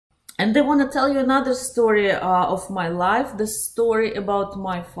And I want to tell you another story of my life, the story about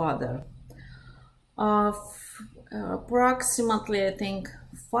my father. Approximately, I think,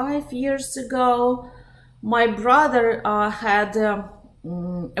 5 years ago, my brother had a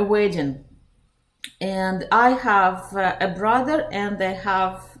wedding. And I have a brother and I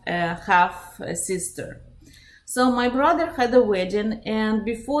have half a sister. So my brother had a wedding, and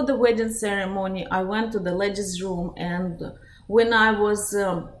before the wedding ceremony, I went to the ladies' room, and when I was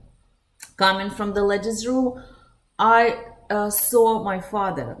coming from the ladies' room, I saw my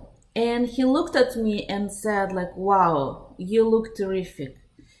father, and he looked at me and said like, "Wow, you look terrific.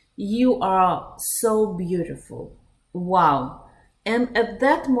 You are so beautiful. Wow." And at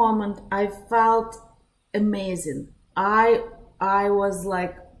that moment, I felt amazing. I was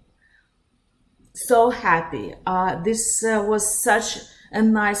like so happy. This was such a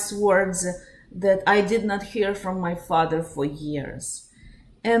nice words that I did not hear from my father for years.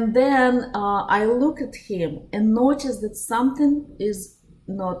 And then I look at him and notice that something is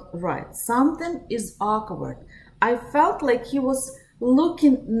not right. Something is awkward. I felt like he was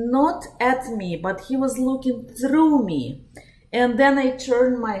looking not at me, but he was looking through me. And then I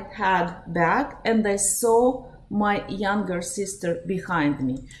turned my head back and I saw my younger sister behind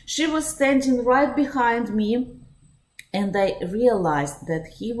me. She was standing right behind me, and I realized that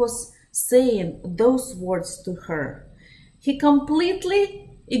he was saying those words to her. He completely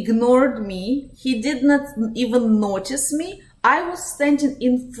ignored me. He did not even notice me. I was standing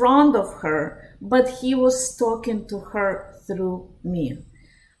in front of her, but he was talking to her through me.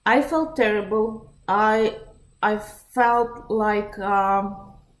 I felt terrible. I felt like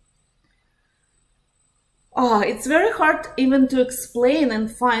it's very hard even to explain and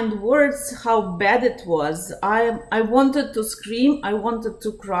find words how bad it was. I wanted to scream, I wanted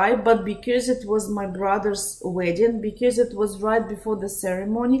to cry, but because it was my brother's wedding, because it was right before the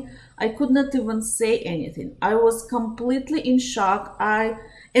ceremony, I could not even say anything. I was completely in shock.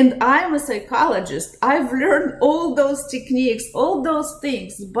 And I'm a psychologist. I've learned all those techniques, all those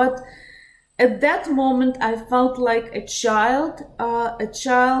things, but at that moment, I felt like a child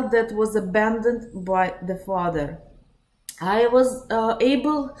that was abandoned by the father. I was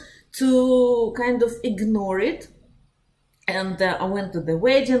able to kind of ignore it, and I went to the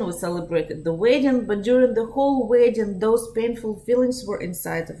wedding, we celebrated the wedding, but during the whole wedding, those painful feelings were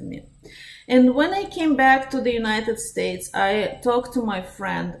inside of me. And when I came back to the United States, I talked to my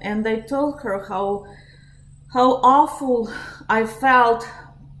friend, and I told her how awful I felt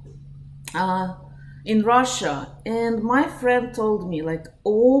in Russia. And my friend told me like,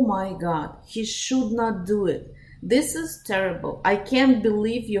 "Oh my God, he should not do it. This is terrible. I can't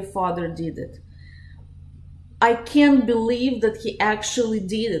believe your father did it. I can't believe that he actually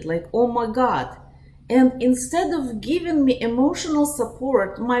did it. Like, oh my God." And instead of giving me emotional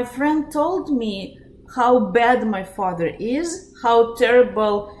support, my friend told me how bad my father is, how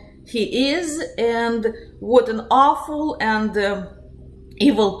terrible he is, and what an awful and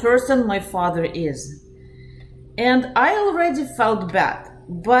evil person my father is. And I already felt bad,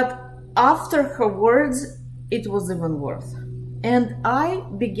 but after her words, it was even worse. And I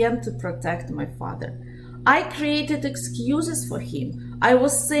began to protect my father. I created excuses for him. I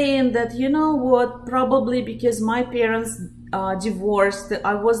was saying that, you know what, probably because my parents divorced,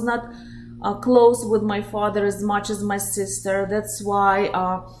 I was not close with my father as much as my sister. That's why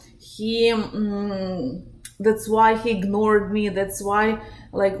that's why he ignored me. That's why,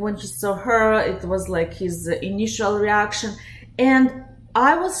 like, when he saw her, it was like his initial reaction. And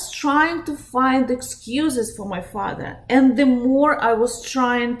I was trying to find excuses for my father. And the more I was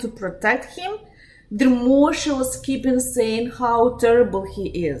trying to protect him, the more she was keeping saying how terrible he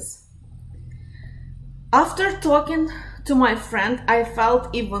is. After talking to my friend, I felt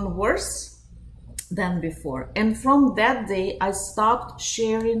even worse than before. And from that day, I stopped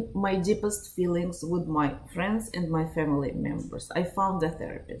sharing my deepest feelings with my friends and my family members. I found a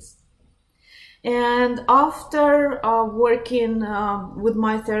therapist. And after working with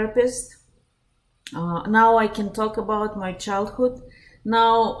my therapist, now I can talk about my childhood.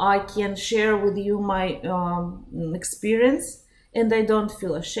 Now I can share with you my experience, and I don't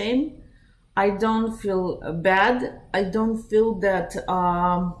feel ashamed. I don't feel bad. I don't feel that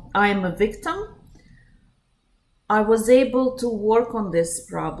I am a victim. I was able to work on this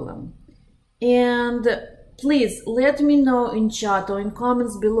problem. And please let me know in chat or in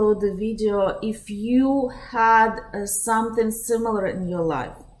comments below the video if you had something similar in your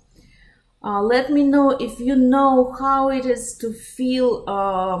life. Let me know if you know how it is to feel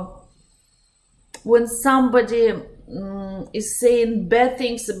when somebody is saying bad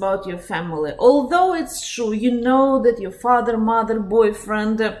things about your family. Although it's true, you know that your father, mother,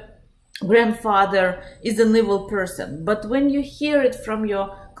 boyfriend, grandfather is an evil person. But when you hear it from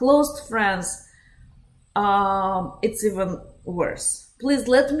your close friends, it's even worse. Please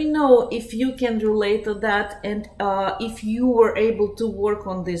let me know if you can relate to that, and if you were able to work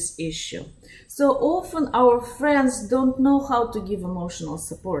on this issue. So often our friends don't know how to give emotional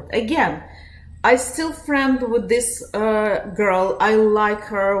support. Again, I still friend with this girl. I like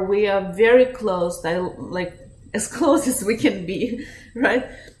her. We are very close. I like as close as we can be, right?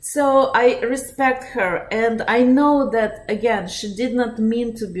 So I respect her, and I know that, again, she did not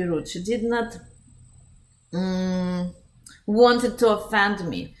mean to be rude. She did not wanted to offend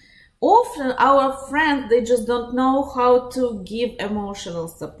me. Often our friends, they just don't know how to give emotional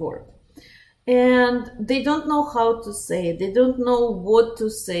support, and they don't know how to say it. They don't know what to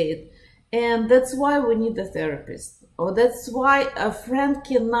say it, and that's why we need a therapist. Or that's why a friend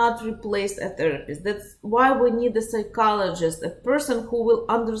cannot replace a therapist. That's why we need a psychologist, a person who will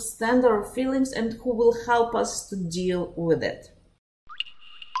understand our feelings and who will help us to deal with it.